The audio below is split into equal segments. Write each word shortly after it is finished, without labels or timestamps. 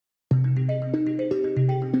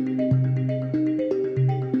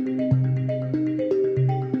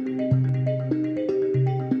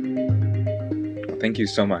thank you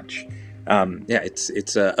so much. Yeah,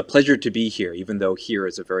 it's a pleasure to be here, even though here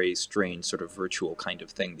is a very strange sort of virtual kind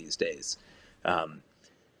of thing these days. Um,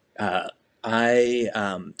 uh,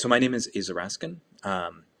 so my name is Aza Raskin.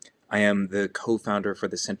 I am the co-founder for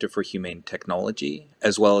the Center for Humane Technology,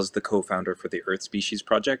 as well as the co-founder for the Earth Species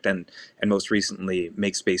Project, and most recently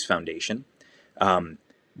Make Space Foundation. Um,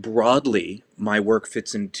 Broadly, my work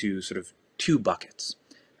fits into sort of two buckets.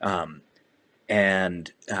 Um,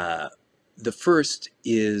 and The first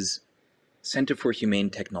is Center for Humane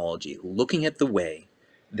Technology, looking at the way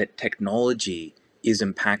that technology is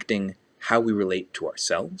impacting how we relate to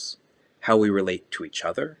ourselves, how we relate to each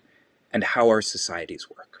other, and how our societies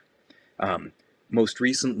work. Um, Most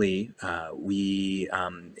recently,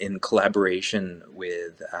 in collaboration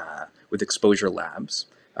with Exposure Labs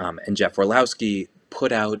and Jeff Orlowski,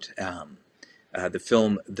 put out the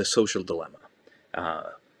film The Social Dilemma, uh,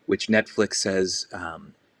 which Netflix says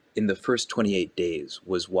in the first 28 days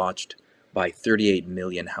was watched by 38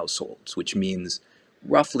 million households, which means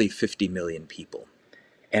roughly 50 million people.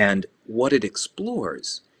 And what it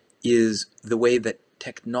explores is the way that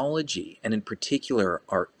technology, and in particular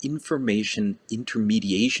our information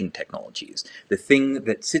intermediation technologies, the thing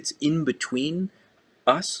that sits in between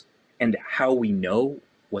us and how we know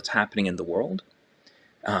what's happening in the world,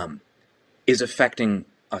 um, is affecting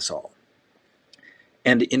us all.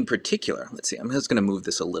 And in particular, let's see, I'm just going to move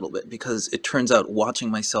this a little bit because it turns out watching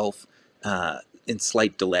myself in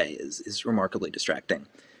slight delay is remarkably distracting.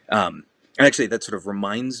 And actually, that sort of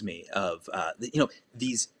reminds me of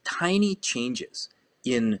these tiny changes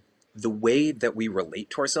in the way that we relate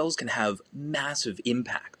to ourselves can have massive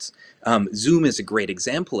impacts. Zoom is a great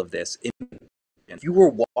example of this. If you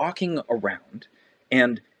were walking around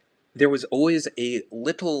and there was always a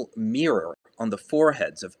little mirror on the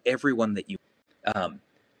foreheads of everyone that you um,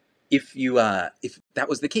 if that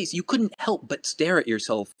was the case, you couldn't help but stare at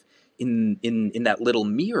yourself in that little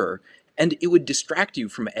mirror, and it would distract you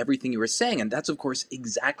from everything you were saying. And that's of course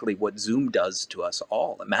exactly what Zoom does to us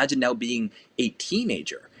all. Imagine now being a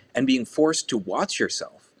teenager and being forced to watch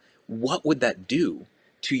yourself. What would that do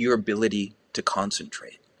to your ability to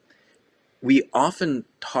concentrate? We often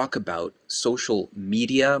talk about social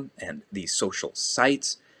media and these social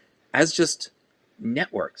sites as just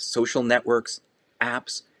networks, social networks,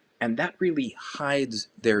 apps, and that really hides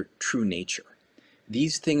their true nature.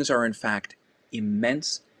 These things are, in fact,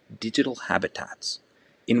 immense digital habitats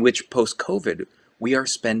in which post COVID we are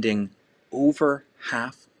spending over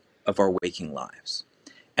half of our waking lives.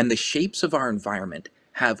 And the shapes of our environment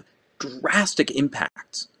have drastic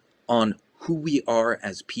impacts on who we are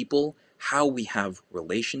as people, how we have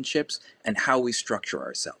relationships, and how we structure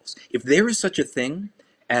ourselves. If there is such a thing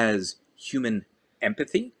as human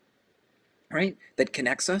empathy, right, that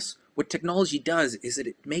connects us, what technology does is that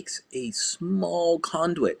it makes a small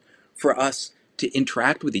conduit for us to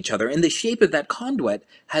interact with each other, and the shape of that conduit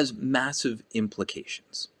has massive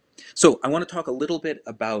implications. So I want to talk a little bit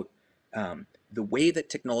about the way that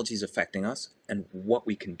technology is affecting us and what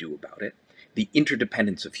we can do about it, the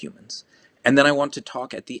interdependence of humans. And then I want to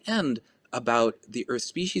talk at the end about the Earth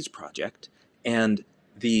Species Project and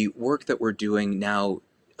the work that we're doing now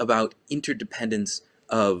about interdependence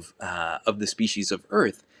of the species of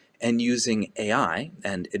Earth and using AI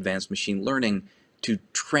and advanced machine learning to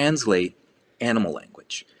translate animal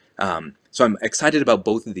language. So I'm excited about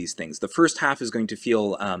both of these things. The first half is going to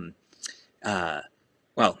feel uh,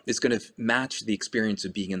 well, it's going to match the experience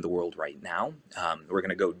of being in the world right now. We're going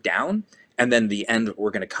to go down, and then the end,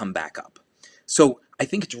 we're going to come back up. So I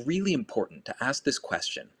think it's really important to ask this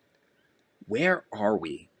question: where are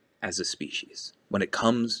we as a species when it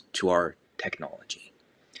comes to our technology?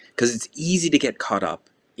 Because it's easy to get caught up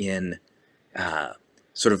in uh,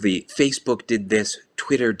 sort of the Facebook did this,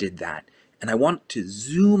 Twitter did that. And I want to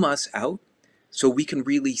zoom us out so we can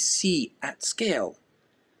really see at scale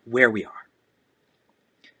where we are.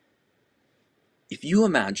 If you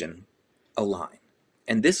imagine a line,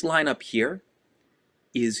 and this line up here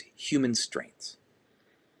is human strengths,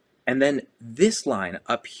 and then this line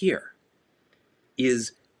up here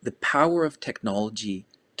is the power of technology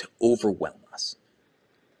to overwhelm us.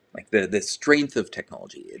 Like the strength of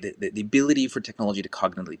technology, the ability for technology to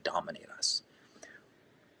cognitively dominate us.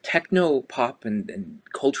 Techno pop and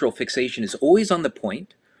cultural fixation is always on the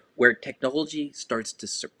point where technology starts to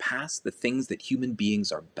surpass the things that human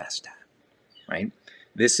beings are best at, right?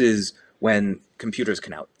 This is when computers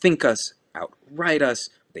can outthink us, outwrite us,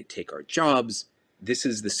 they take our jobs. This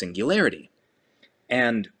is the singularity.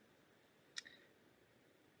 And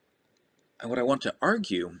what I want to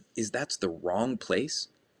argue is that's the wrong place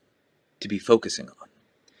to be focusing on.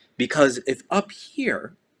 Because if up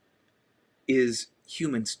here is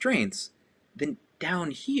human strengths, then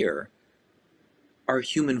down here are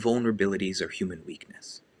human vulnerabilities or human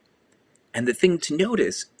weakness. And the thing to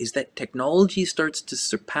notice is that technology starts to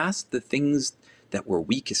surpass the things that we're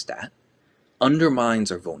weakest at,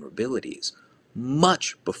 undermines our vulnerabilities,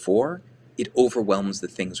 much before it overwhelms the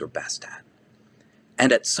things we're best at.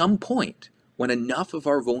 And at some point, when enough of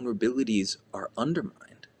our vulnerabilities are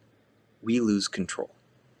undermined, we lose control.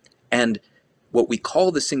 And what we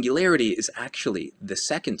call the singularity is actually the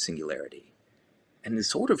second singularity, and is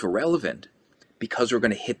sort of irrelevant because we're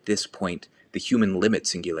going to hit this point, the human limit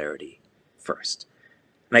singularity, first.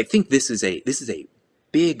 And I think this is a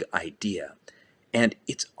big idea, and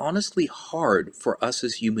it's honestly hard for us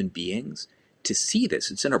as human beings to see this.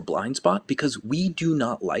 It's in our blind spot because we do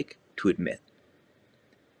not like to admit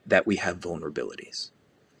that we have vulnerabilities,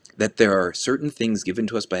 that there are certain things given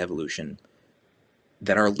to us by evolution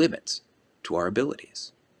that are limits to our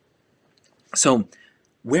abilities. So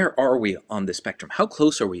where are we on the spectrum? How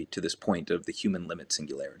close are we to this point of the human limit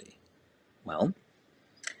singularity? Well,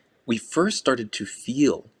 we first started to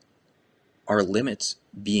feel our limits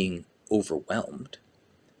being overwhelmed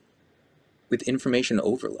with information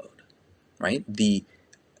overload, right? The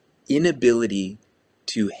inability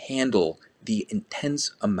to handle the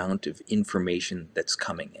intense amount of information that's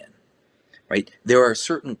coming in, right? There are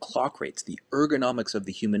certain clock rates, the ergonomics of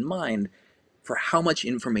the human mind, for how much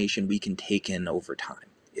information we can take in over time,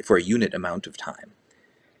 for a unit amount of time.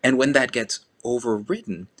 And when that gets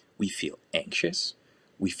overridden, we feel anxious,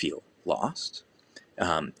 we feel lost,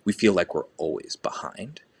 we feel like we're always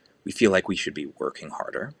behind, we feel like we should be working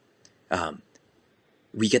harder.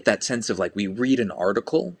 We get that sense of like we read an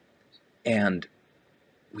article and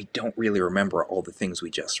we don't really remember all the things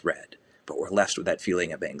we just read, but we're left with that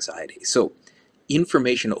feeling of anxiety. So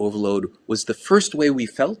information overload was the first way we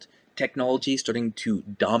felt technology starting to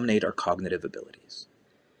dominate our cognitive abilities.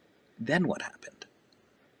 Then what happened?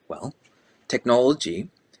 Well, technology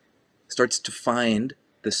starts to find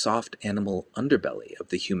the soft animal underbelly of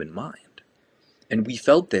the human mind. And we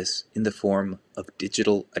felt this in the form of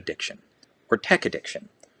digital addiction or tech addiction.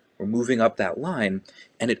 We're moving up that line,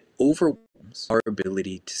 and it overwhelms our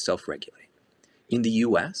ability to self-regulate. In the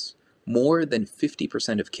US, more than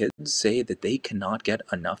 50% of kids say that they cannot get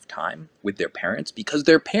enough time with their parents because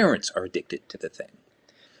their parents are addicted to the thing.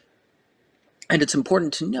 And it's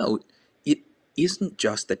important to note, it isn't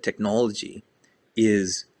just that technology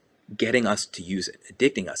is getting us to use it,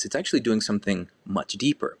 addicting us. It's actually doing something much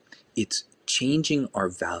deeper. It's changing our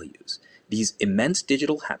values. These immense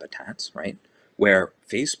digital habitats, right, where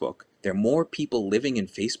Facebook, there are more people living in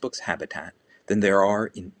Facebook's habitat than there are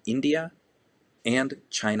in India and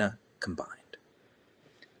China combined.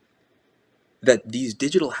 That these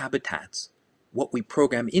digital habitats, what we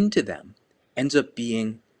program into them, ends up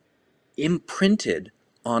being imprinted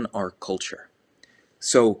on our culture.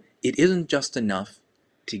 So it isn't just enough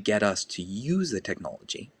to get us to use the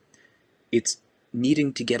technology. It's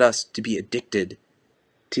needing to get us to be addicted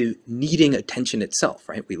to needing attention itself,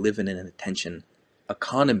 right? We live in an attention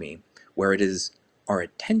economy where it is our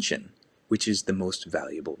attention which is the most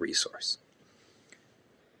valuable resource.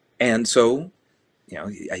 And so,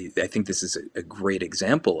 I think this is a great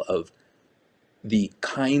example of the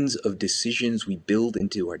kinds of decisions we build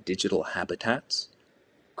into our digital habitats,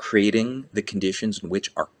 creating the conditions in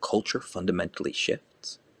which our culture fundamentally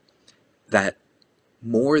shifts. That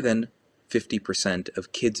more than 50%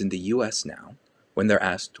 of kids in the US now, when they're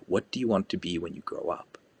asked, what do you want to be when you grow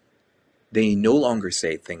up? They no longer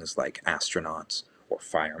say things like astronauts or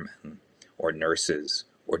firemen or nurses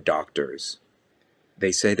or doctors.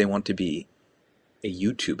 They say they want to be a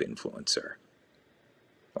YouTube influencer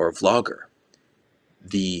or a vlogger.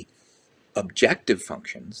 The objective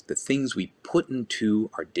functions, the things we put into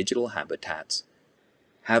our digital habitats,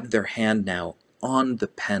 have their hand now on the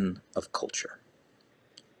pen of culture,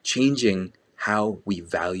 changing how we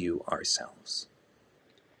value ourselves.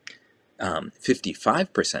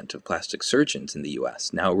 55% of plastic surgeons in the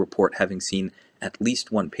US now report having seen at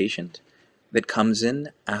least one patient that comes in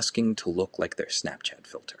asking to look like their Snapchat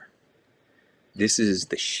filter. This is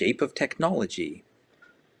the shape of technology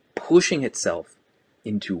pushing itself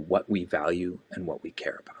into what we value and what we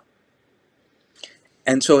care about.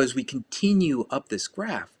 And so as we continue up this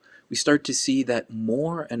graph, we start to see that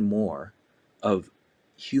more and more of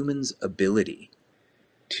humans' ability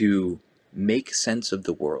to make sense of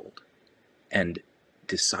the world and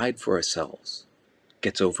decide for ourselves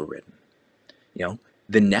gets overridden.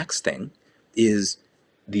 The next thing is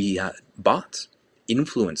the bots,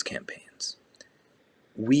 influence campaigns.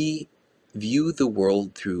 We view the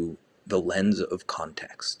world through the lens of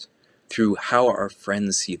context, through how our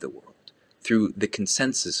friends see the world, through the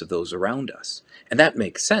consensus of those around us. And that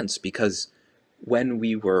makes sense because when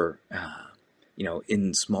we were,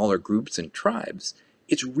 in smaller groups and tribes,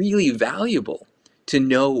 it's really valuable to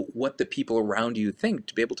know what the people around you think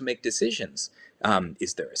to be able to make decisions.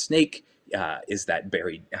 Is there a snake? Is that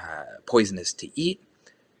berry poisonous to eat?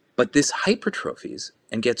 But this hypertrophies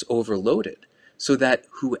and gets overloaded so that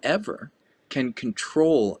whoever can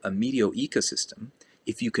control a media ecosystem,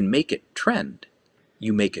 if you can make it trend,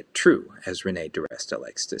 you make it true, as Rene DiResta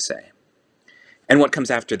likes to say. And what comes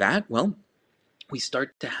after that? Well, we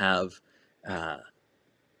start to have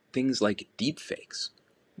things like deepfakes,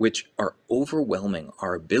 which are overwhelming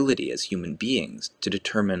our ability as human beings to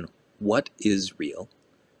determine what is real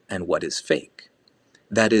and what is fake.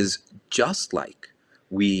 That is just like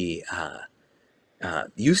we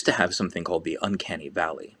used to have something called the uncanny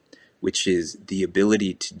valley, which is the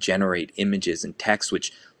ability to generate images and text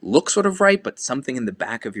which look sort of right, but something in the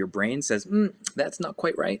back of your brain says, that's not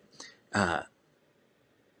quite right.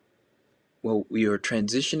 Well, we are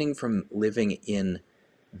transitioning from living in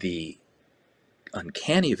the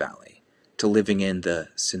uncanny valley to living in the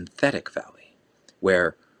synthetic valley,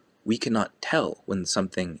 where we cannot tell when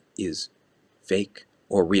something is fake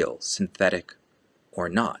or real, synthetic or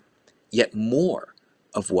not. Yet more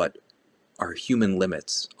of what our human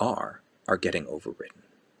limits are getting overridden.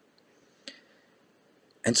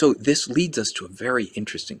 And so this leads us to a very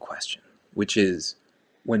interesting question, which is,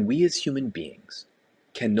 when we as human beings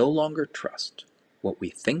can no longer trust what we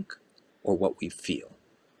think or what we feel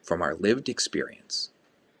from our lived experience,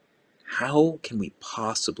 how can we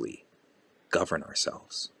possibly govern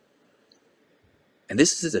ourselves? And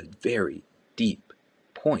this is a very deep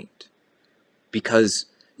point because,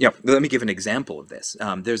 let me give an example of this.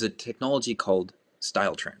 There's a technology called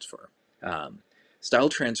style transfer. Style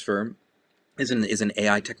transfer is an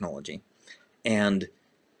AI technology, and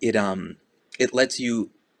it lets you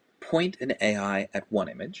point an AI at one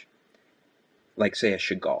image, like say a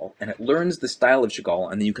Chagall, and it learns the style of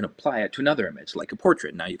Chagall, and then you can apply it to another image, like a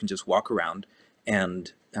portrait. Now you can just walk around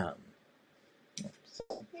and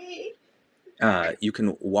you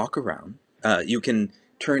can walk around. You can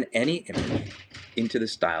turn any image into the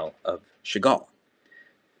style of Chagall.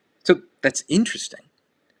 So that's interesting,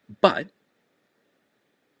 but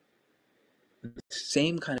the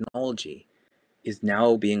same kind of technology is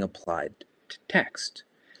now being applied to text,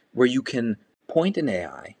 where you can point an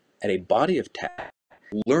AI at a body of text,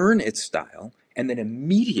 learn its style, and then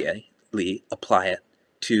immediately apply it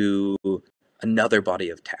to another body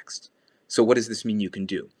of text. So what does this mean you can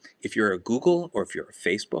do? If you're a Google, or if you're a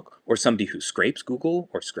Facebook, or somebody who scrapes Google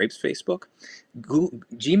or scrapes Facebook,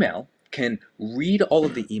 Gmail can read all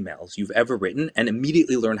of the emails you've ever written and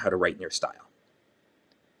immediately learn how to write in your style.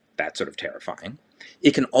 That's sort of terrifying.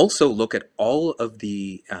 It can also look at all of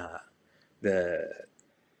the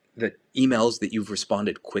emails that you've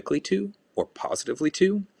responded quickly to or positively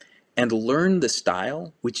to, and learn the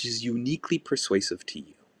style which is uniquely persuasive to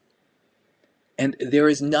you. And there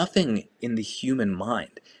is nothing in the human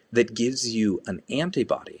mind that gives you an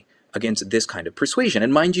antibody against this kind of persuasion.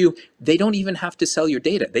 And mind you, they don't even have to sell your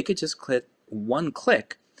data. They could just click one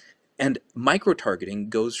click, and micro-targeting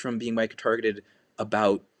goes from being micro-targeted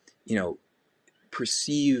about,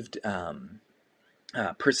 perceived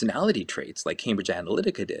personality traits like Cambridge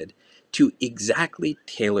Analytica did, to exactly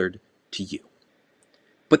tailored to you.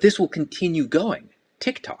 But this will continue going.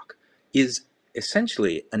 TikTok is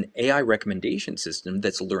essentially an AI recommendation system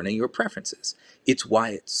that's learning your preferences. It's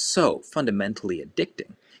why it's so fundamentally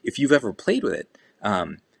addicting. If you've ever played with it,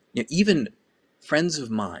 even friends of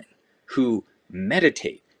mine who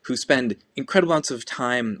meditate, who spend incredible amounts of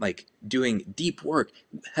time like doing deep work,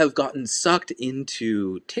 have gotten sucked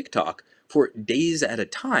into TikTok for days at a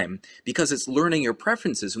time because it's learning your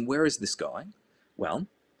preferences. And where is this going? Well,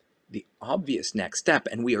 the obvious next step,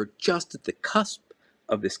 and we are just at the cusp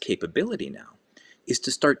of this capability now, is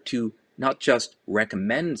to start to not just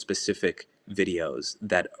recommend specific videos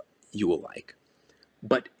that you will like,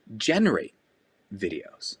 but generate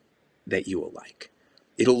videos that you will like.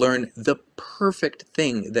 It'll learn the perfect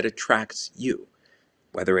thing that attracts you,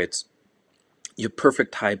 whether it's your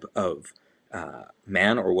perfect type of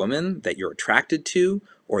man or woman that you're attracted to,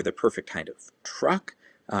 or the perfect kind of truck.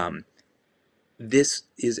 This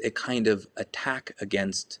is a kind of attack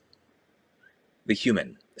against the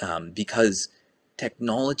human, because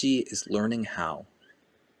technology is learning how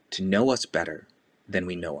to know us better than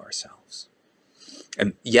we know ourselves.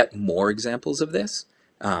 And yet more examples of this.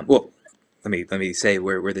 Well, let me say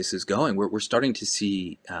where this is going. We're starting to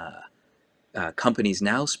see companies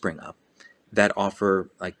now spring up that offer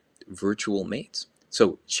like virtual mates.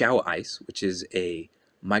 So Chow Ice, which is a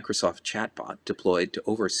Microsoft chatbot deployed to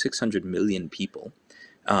over 600 million people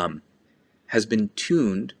um, has been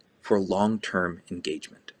tuned for long-term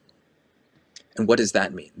engagement. And what does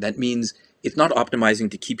that mean? That means it's not optimizing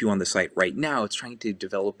to keep you on the site right now. It's trying to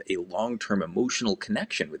develop a long-term emotional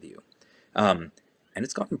connection with you. Um, and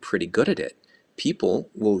it's gotten pretty good at it. People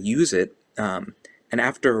will use it, and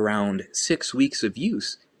after around 6 weeks of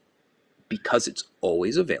use, because it's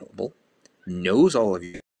always available, knows all of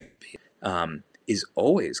you, is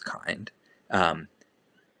always kind, um,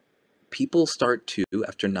 people start to,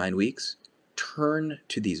 after 9 weeks, turn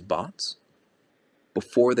to these bots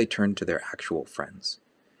before they turn to their actual friends.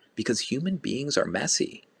 Because human beings are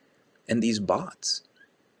messy, and these bots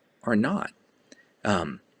are not.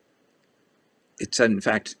 Um, it's in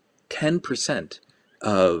fact 10%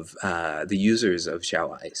 of the users of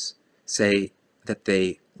Xiao Ice say that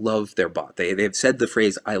they love their bot. They've said the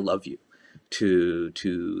phrase "I love you"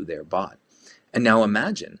 to their bot. And now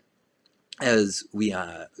imagine as we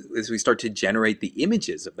start to generate the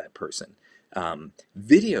images of that person,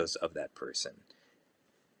 videos of that person.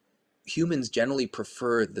 Humans generally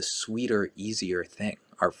prefer the sweeter, easier thing.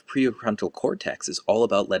 Our prefrontal cortex is all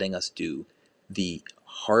about letting us do the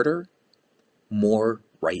harder, more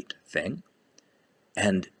right thing.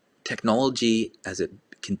 And technology, as it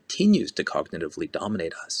continues to cognitively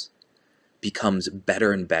dominate us, becomes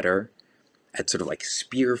better and better at sort of like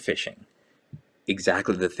spear fishing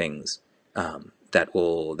exactly the things that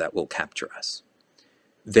will capture us.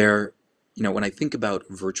 There, when I think about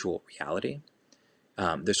virtual reality,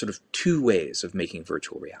 there's sort of two ways of making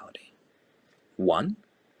virtual reality. One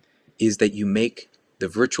is that you make the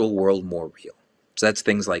virtual world more real. So that's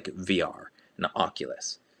things like VR and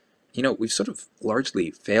Oculus. We've sort of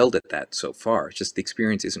largely failed at that so far. It's just the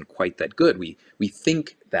experience isn't quite that good. We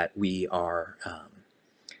think that we are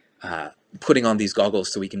putting on these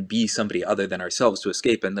goggles so we can be somebody other than ourselves to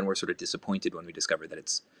escape, and then we're sort of disappointed when we discover that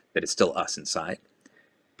it's still us inside.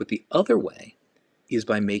 But the other way is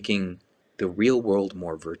by making the real world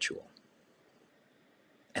more virtual.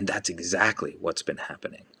 And that's exactly what's been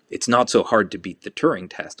happening. It's not so hard to beat the Turing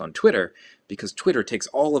test on Twitter, because Twitter takes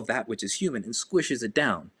all of that which is human and squishes it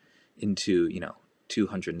down into,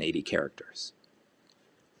 280 characters.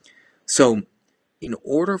 So in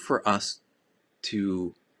order for us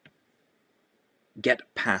to get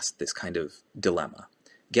past this kind of dilemma,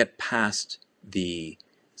 get past the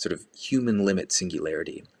sort of human limit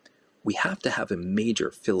singularity, we have to have a major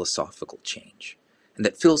philosophical change. And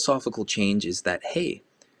that philosophical change is that, hey,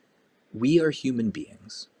 we are human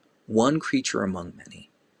beings, one creature among many,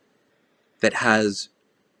 that has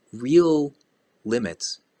real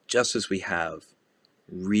limits just as we have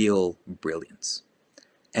real brilliance.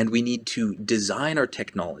 And we need to design our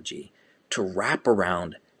technology to wrap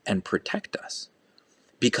around and protect us,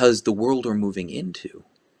 because the world we're moving into,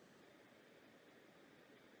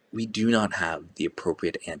 we do not have the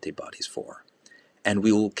appropriate antibodies for. And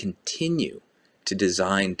we will continue to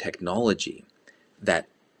design technology that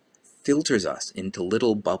filters us into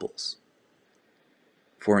little bubbles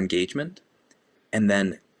for engagement, and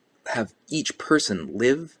then have each person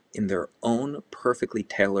live in their own perfectly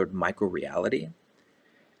tailored micro-reality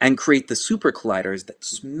and create the super colliders that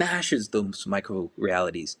smashes those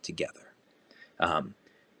micro-realities together,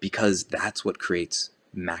 because that's what creates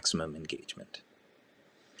maximum engagement.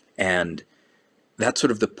 And that's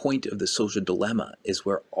sort of the point of the social dilemma, is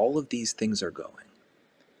where all of these things are going,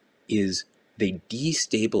 is they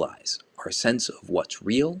destabilize our sense of what's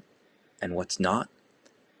real and what's not.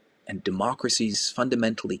 And democracies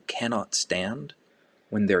fundamentally cannot stand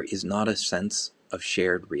when there is not a sense of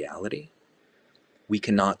shared reality. We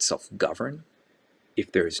cannot self-govern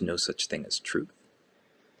if there is no such thing as truth.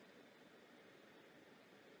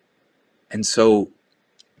 And so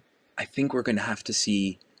I think we're going to have to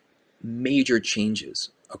see major changes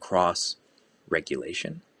across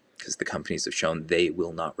regulation, because the companies have shown they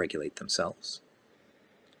will not regulate themselves,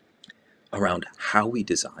 around how we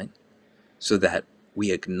design, so that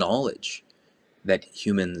we acknowledge that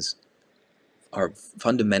humans are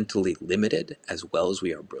fundamentally limited as well as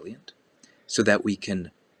we are brilliant, so that we can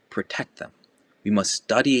protect them. We must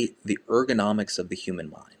study the ergonomics of the human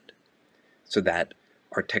mind, so that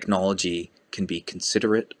our technology can be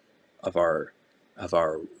considerate of our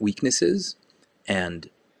weaknesses and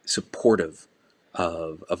supportive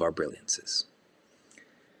of our brilliances.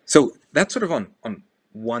 So that's sort of on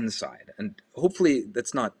one side, and hopefully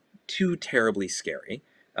that's not too terribly scary,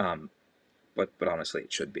 but honestly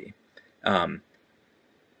it should be,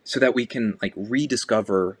 so that we can like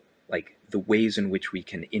rediscover like the ways in which we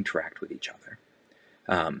can interact with each other.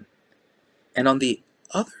 And on the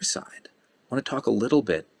other side, I want to talk a little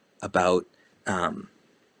bit about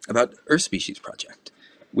about Earth Species Project,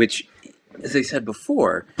 which, as I said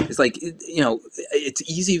before, is like, it's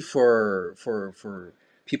easy for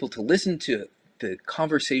people to listen to the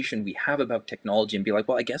conversation we have about technology and be like,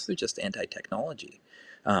 well, I guess they're just anti-technology.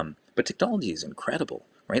 But technology is incredible,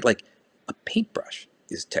 right? Like a paintbrush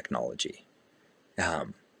is technology.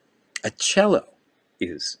 Um, a cello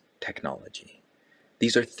is technology.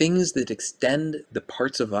 These are things that extend the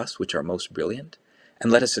parts of us which are most brilliant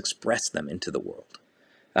and let us express them into the world.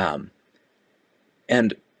 Um,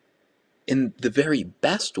 and in the very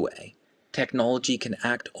best way, technology can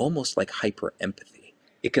act almost like hyper empathy.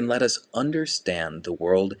 It can let us understand the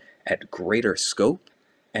world at greater scope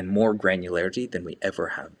and more granularity than we ever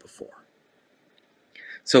have before.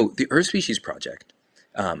 So the Earth Species Project,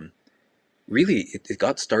 um, really, it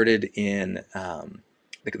got started in,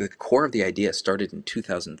 the core of the idea started in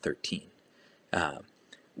 2013, uh,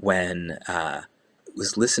 when I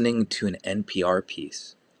was listening to an NPR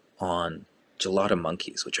piece on gelato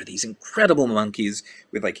monkeys, which are these incredible monkeys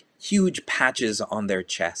with like huge patches on their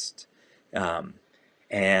chest, um,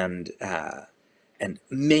 and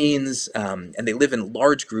manes, and they live in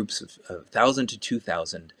large groups of 1,000 to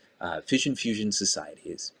 2,000 fission fusion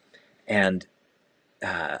societies, and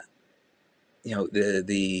uh,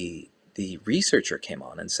 the researcher came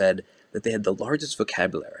on and said that they had the largest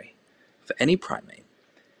vocabulary of any primate,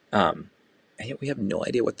 and yet we have no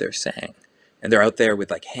idea what they're saying. And they're out there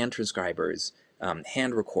with like hand transcribers,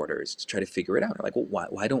 hand recorders to try to figure it out. They're like, well,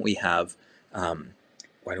 why don't we have,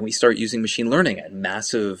 why don't we start using machine learning and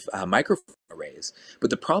massive microphone arrays?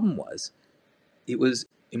 But the problem was, it was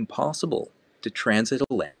impossible to translate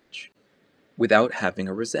a language without having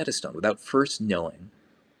a Rosetta Stone, without first knowing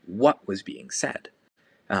what was being said.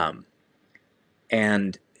 Um,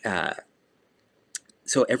 and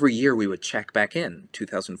So every year we would check back in,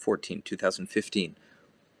 2014, 2015,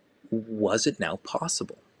 was it now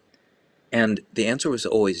possible? And the answer was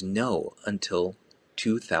always no until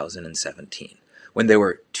 2017, when there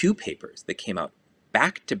were two papers that came out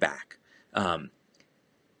back to back, um,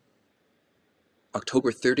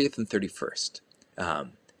 October 30th and 31st,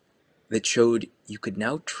 that showed you could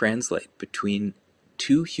now translate between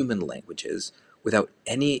two human languages without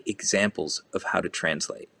any examples of how to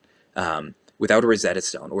translate, without a Rosetta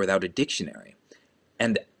Stone or without a dictionary.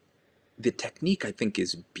 And the technique, I think,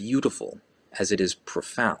 is beautiful as it is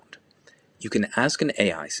profound. You can ask an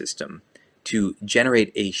AI system to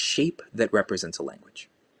generate a shape that represents a language.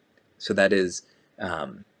 So that is,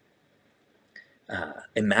 um,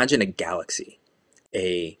 imagine a galaxy,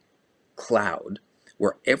 a cloud,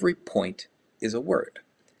 where every point is a word.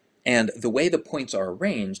 And the way the points are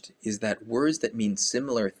arranged is that words that mean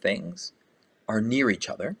similar things are near each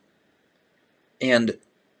other. And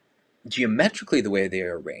geometrically, the way they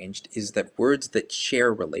are arranged is that words that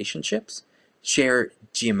share relationships share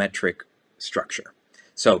geometric structure.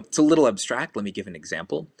 So it's a little abstract. Let me give an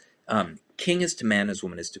example. King is to man as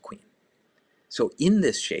woman is to queen. So in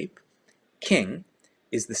this shape, king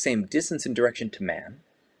is the same distance and direction to man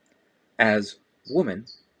as woman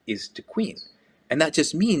is to queen. And that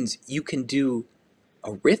just means you can do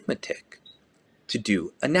arithmetic to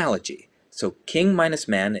do analogy. So king minus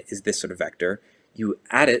man is this sort of vector. You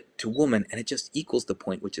add it to woman, and it just equals the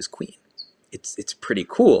point, which is queen. It's pretty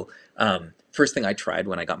cool. First thing I tried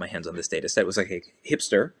when I got my hands on this data set was like a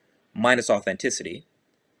hipster minus authenticity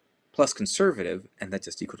plus conservative, and that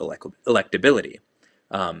just equal to electability.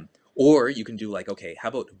 Or you can do like, okay, how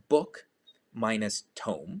about book minus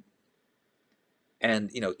tome?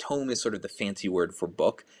 And tome is sort of the fancy word for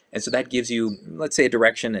book, and so that gives you, let's say, a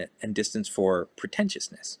direction and distance for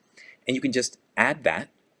pretentiousness, and you can just add that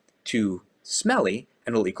to smelly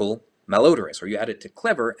and it'll equal malodorous, or you add it to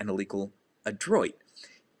clever and it'll equal adroit.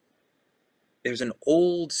 There's an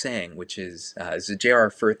old saying, which is a J.R.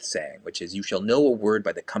 Firth saying, which is, you shall know a word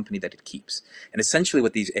by the company that it keeps. And essentially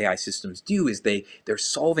what these AI systems do is they're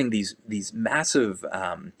solving these massive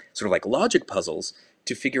sort of like logic puzzles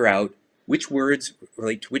to figure out which words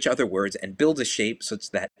relate to which other words and build a shape such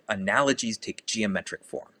that analogies take geometric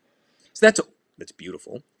form. So that's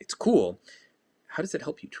beautiful. It's cool. How does it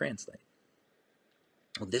help you translate?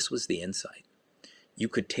 Well, this was the insight. You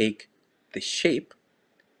could take the shape,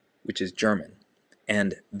 which is German,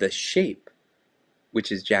 and the shape,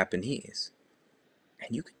 which is Japanese,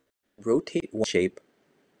 and you could rotate one shape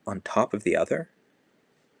on top of the other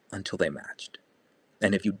until they matched.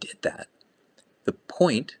 And if you did that, the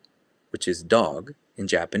point, which is dog in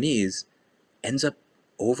Japanese, ends up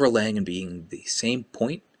overlaying and being the same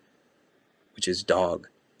point, which is dog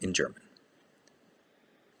in German.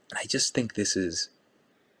 And I just think this is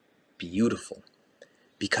beautiful,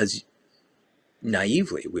 because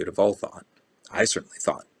naively we would have all thought, I certainly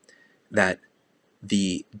thought, that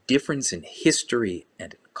the difference in history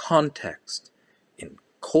and in context, in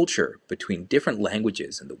culture between different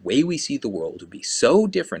languages and the way we see the world would be so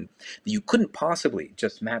different that you couldn't possibly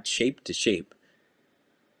just match shape to shape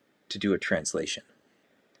to do a translation.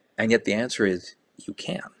 And yet the answer is you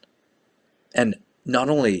can. And not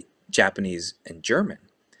only Japanese and German,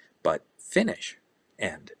 but Finnish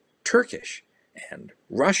and Turkish and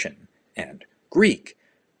Russian and Greek.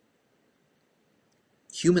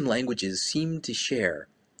 Human languages seem to share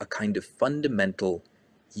a kind of fundamental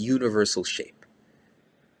universal shape.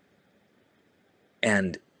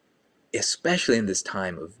 And especially in this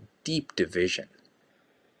time of deep division,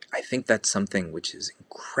 I think that's something which is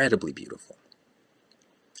incredibly beautiful,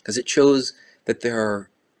 because it shows that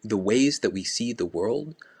the ways that we see the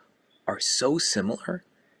world are so similar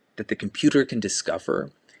that the computer can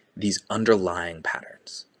discover these underlying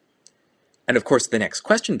patterns. And of course, the next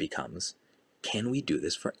question becomes, can we do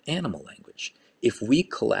this for animal language? If we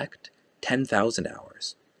collect 10,000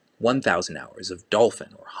 hours, 1,000 hours of dolphin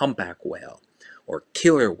or humpback whale or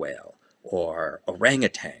killer whale or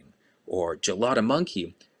orangutan or gelada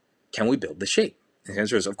monkey, can we build the shape? And the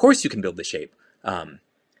answer is, of course you can build the shape,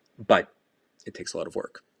 but it takes a lot of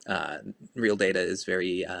work. Real data is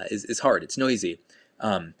is hard, it's noisy.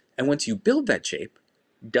 And once you build that shape,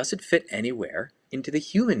 does it fit anywhere into the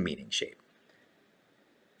human meaning shape?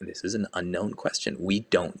 This is an unknown question. We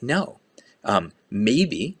don't know.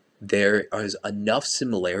 Maybe there is enough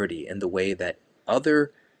similarity in the way that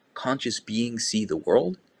other conscious beings see the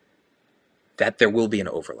world that there will be an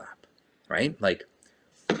overlap, right? Like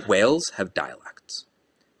whales have dialects.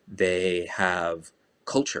 They have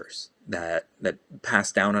cultures that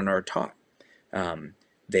pass down and are taught.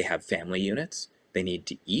 They have family units. They need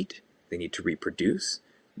to eat. They need to reproduce.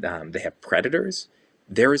 They have predators.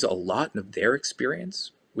 There is a lot of their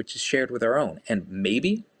experience which is shared with our own. And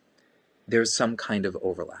maybe there's some kind of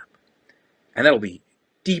overlap. And that'll be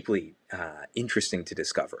deeply interesting to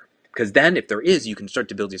discover. Because then, if there is, you can start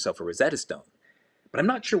to build yourself a Rosetta Stone. But I'm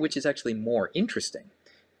not sure which is actually more interesting.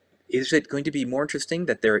 Is it going to be more interesting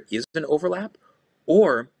that there is an overlap,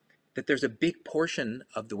 or that there's a big portion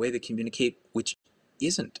of the way they communicate which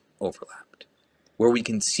isn't overlapped, where we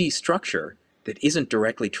can see structure that isn't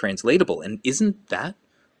directly translatable? And isn't that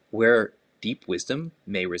where deep wisdom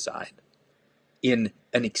may reside? In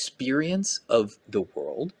an experience of the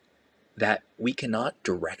world that we cannot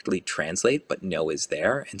directly translate but know is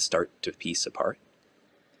there and start to piece apart?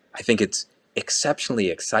 I think it's exceptionally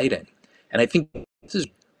exciting. And I think this is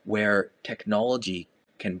where technology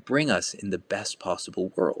can bring us in the best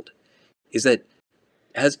possible world, is that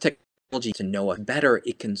as technology to know us better,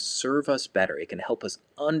 it can serve us better. It can help us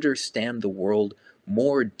understand the world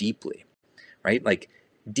more deeply, right? Like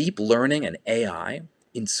deep learning and AI,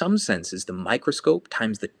 in some sense, is the microscope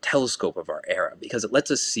times the telescope of our era, because it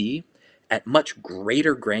lets us see at much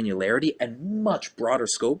greater granularity and much broader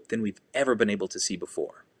scope than we've ever been able to see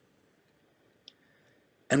before.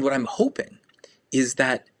 And what I'm hoping is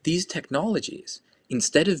that these technologies,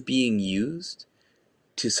 instead of being used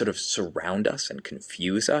to sort of surround us and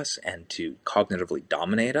confuse us and to cognitively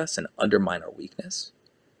dominate us and undermine our weakness,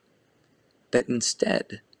 that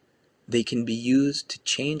instead they can be used to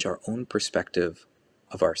change our own perspective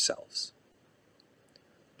of ourselves.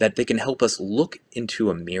 That they can help us look into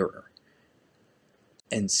a mirror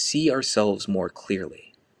and see ourselves more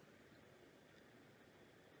clearly.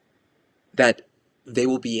 That they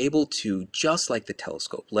will be able to, just like the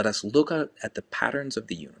telescope, let us look at the patterns of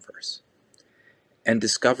the universe and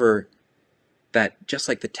discover that, just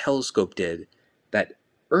like the telescope did, that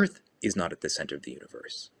Earth is not at the center of the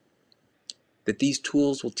universe. That these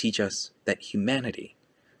tools will teach us that humanity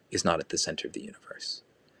is not at the center of the universe.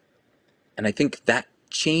 And I think that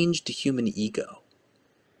change to human ego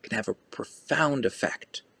can have a profound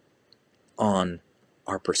effect on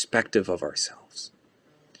our perspective of ourselves.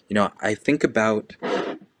 You know, I think about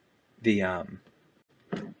the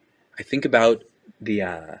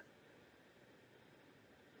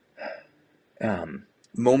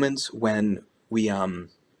moments when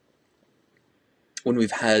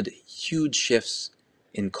we've had huge shifts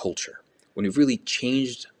in culture, when we've really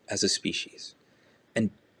changed as a species. And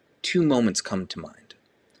two moments come to mind.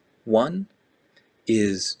 One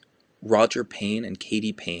is Roger Payne and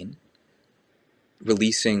Katie Payne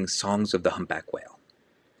releasing Songs of the Humpback Whale,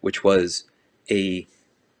 which was a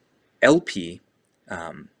LP,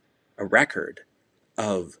 a record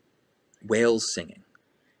of whales singing.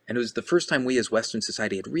 And it was the first time we as Western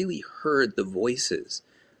society had really heard the voices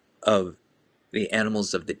of the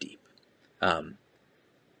animals of the deep.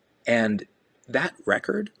 And that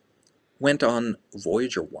record went on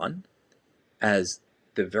Voyager 1 as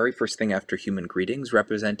the very first thing after human greetings,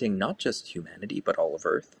 representing not just humanity, but all of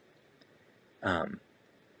Earth.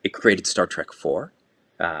 It created Star Trek IV,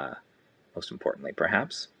 most importantly,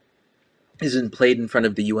 perhaps. Is played in front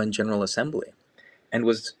of the UN General Assembly and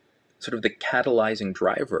was sort of the catalyzing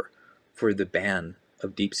driver for the ban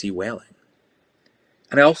of deep sea whaling.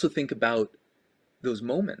 And I also think about those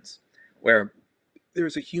moments where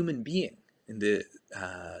there's a human being in the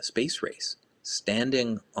space race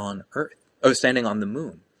standing on Earth, or standing on the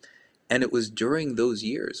moon. And it was during those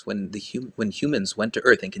years when when humans went to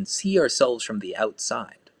Earth and can see ourselves from the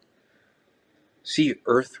outside, see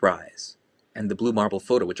Earthrise and the blue marble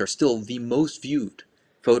photo, which are still the most viewed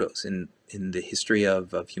photos in the history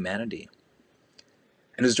of humanity.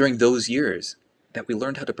 And it was during those years that we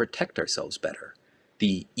learned how to protect ourselves better.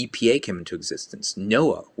 The EPA came into existence.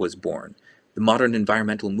 NOAA was born. The modern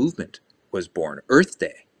environmental movement was born. Earth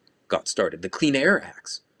Day got started. The Clean Air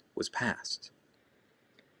Act was passed.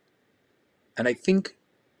 And I think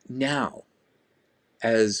now,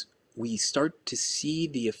 as we start to see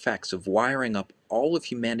the effects of wiring up all of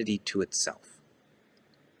humanity to itself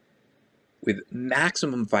with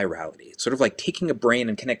maximum virality, it's sort of like taking a brain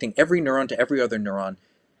and connecting every neuron to every other neuron,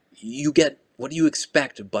 you get what you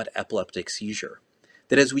expect but epileptic seizure.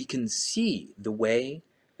 That as we can see the way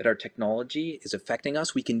that our technology is affecting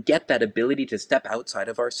us, we can get that ability to step outside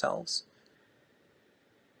of ourselves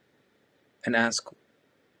and ask,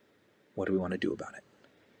 what do we want to do about it?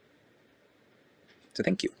 So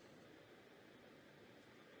thank you.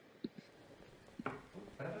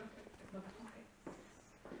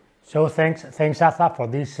 So thanks Aza, for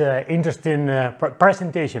this interesting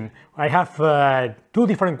presentation. I have two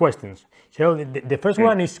different questions. So the first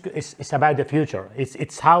one is about the future.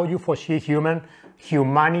 It's how you foresee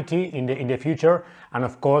humanity in the future, and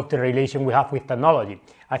of course the relation we have with technology.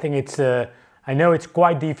 I think it's I know it's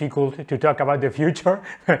quite difficult to talk about the future,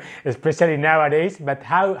 especially nowadays. But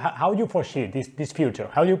how you foresee this future?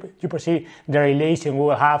 How you foresee the relation we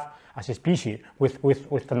will have as a species with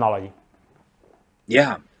technology?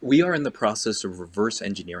 Yeah, we are in the process of reverse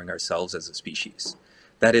engineering ourselves as a species.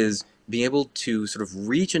 That is, being able to sort of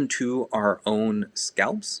reach into our own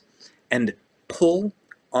scalps and pull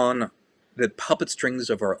on the puppet strings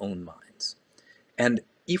of our own minds. And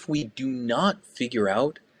if we do not figure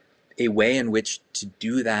out a way in which to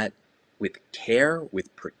do that with care,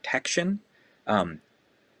 with protection,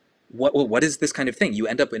 what is this kind of thing? You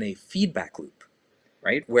end up in a feedback loop,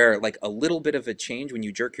 right? Where like a little bit of a change when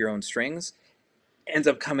you jerk your own strings ends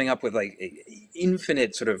up coming up with like a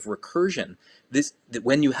infinite sort of recursion. That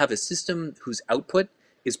when you have a system whose output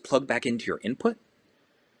is plugged back into your input,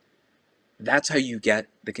 that's how you get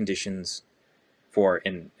the conditions for,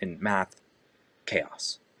 in math,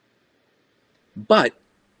 chaos. But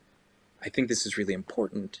I think this is really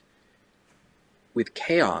important. With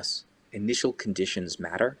chaos, initial conditions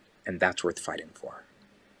matter, and that's worth fighting for.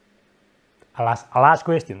 A last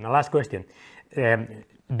question.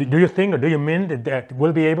 Do you think, or do you mean that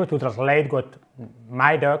we'll be able to translate what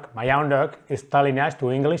my own dog, is telling us to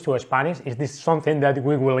English, to Spanish? Is this something that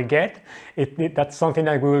we will get? That's something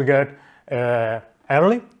that we will get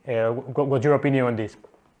early? What's your opinion on this?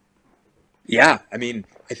 Yeah, I mean,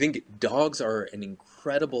 I think dogs are an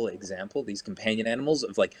incredible example, these companion animals,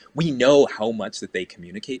 of like, we know how much that they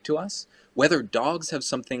communicate to us. Whether dogs have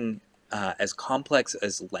something as complex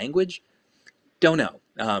as language, don't know.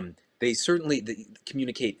 They certainly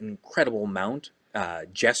communicate an incredible amount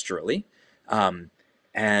gesturally,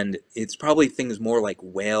 and it's probably things more like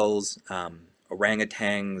whales,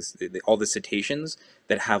 orangutans, all the cetaceans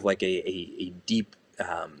that have like a deep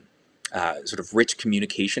sort of rich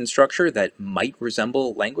communication structure that might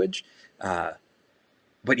resemble language.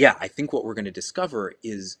 But yeah, I think what we're going to discover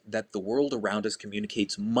is that the world around us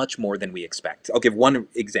communicates much more than we expect. I'll give one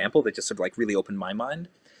example that just sort of like really opened my mind.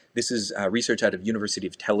 This is research out of University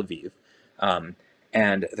of Tel Aviv.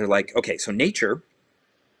 And they're like, okay, so nature,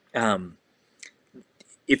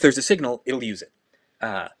 if there's a signal, it'll use it.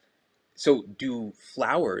 So do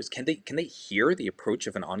flowers, can they hear the approach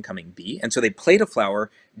of an oncoming bee? And so they played a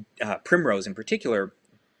flower, primrose in particular,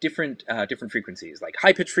 different frequencies, like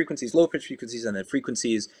high-pitched frequencies, low-pitched frequencies, and then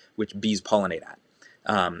frequencies which bees pollinate at,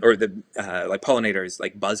 or the like pollinators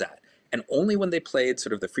like buzz at. And only when they played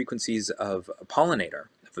sort of the frequencies of a pollinator,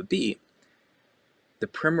 of a bee, the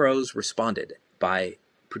primrose responded by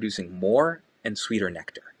producing more and sweeter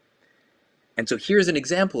nectar. And so here's an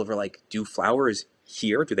example of like, do flowers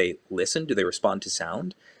hear? Do they listen? Do they respond to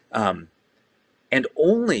sound? And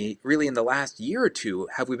only really in the last year or two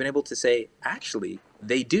have we been able to say, actually,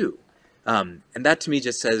 they do. And that to me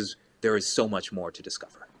just says there is so much more to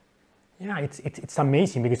discover. Yeah, it's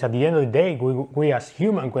amazing because at the end of the day, we as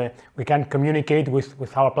humans, we can communicate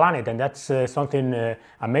with our planet, and that's something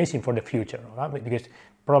amazing for the future, right? Because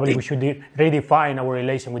probably we should redefine our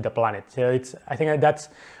relation with the planet. So I think that's,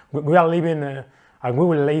 we are living, and we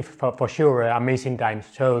will live for sure amazing times.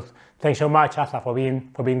 So thanks so much, Aza, for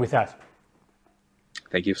being with us.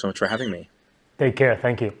 Thank you so much for having me. Take care.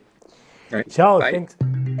 Thank you. All right. So Bye. thanks.